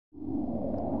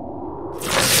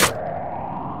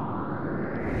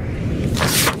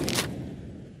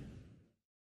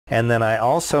And then I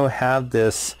also have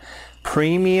this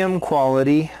premium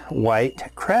quality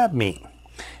white crab meat.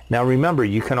 Now remember,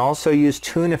 you can also use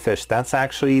tuna fish. That's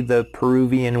actually the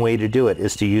Peruvian way to do it,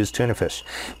 is to use tuna fish.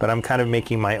 But I'm kind of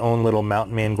making my own little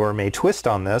Mountain Man Gourmet twist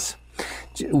on this.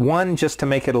 One, just to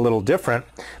make it a little different,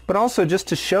 but also just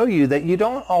to show you that you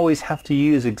don't always have to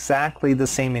use exactly the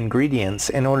same ingredients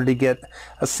in order to get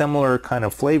a similar kind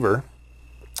of flavor.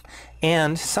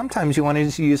 And sometimes you want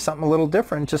to use something a little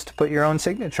different just to put your own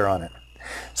signature on it.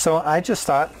 So I just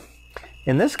thought,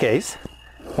 in this case,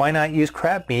 why not use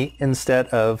crab meat instead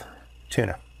of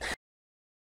tuna?